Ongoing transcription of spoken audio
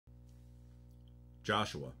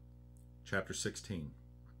Joshua chapter 16.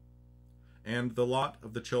 And the lot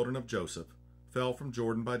of the children of Joseph fell from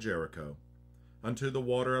Jordan by Jericho, unto the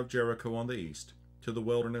water of Jericho on the east, to the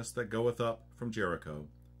wilderness that goeth up from Jericho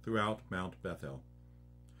throughout Mount Bethel,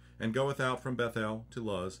 and goeth out from Bethel to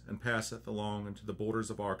Luz, and passeth along unto the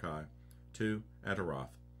borders of Archi to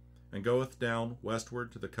Ataroth, and goeth down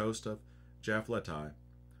westward to the coast of Japhleti,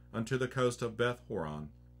 unto the coast of Beth Horon,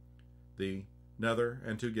 the nether,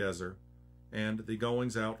 and to Gezer, and the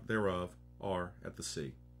goings out thereof are at the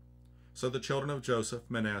sea. So the children of Joseph,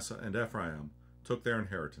 Manasseh, and Ephraim took their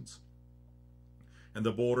inheritance. And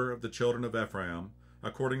the border of the children of Ephraim,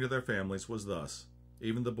 according to their families, was thus: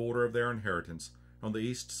 even the border of their inheritance on the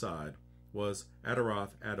east side was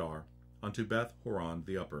Ataroth Adar, unto Beth Horon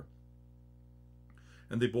the upper.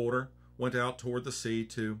 And the border went out toward the sea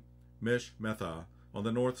to Mishmethah on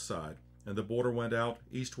the north side, and the border went out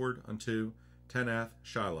eastward unto Tanath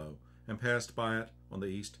Shiloh, and passed by it on the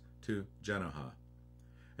east to Janohah.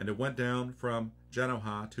 And it went down from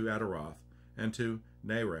Janohah to Ataroth, and to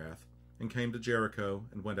Narath, and came to Jericho,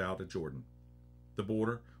 and went out at Jordan. The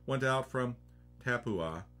border went out from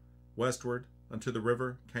Tappuah westward unto the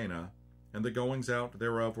river Cana, and the goings out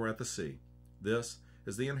thereof were at the sea. This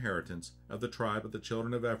is the inheritance of the tribe of the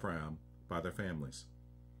children of Ephraim by their families.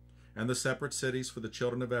 And the separate cities for the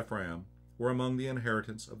children of Ephraim were among the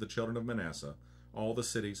inheritance of the children of Manasseh, all the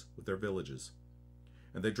cities with their villages.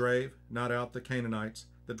 And they drave not out the Canaanites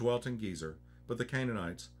that dwelt in Gezer, but the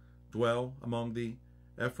Canaanites dwell among the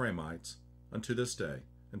Ephraimites unto this day,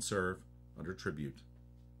 and serve under tribute.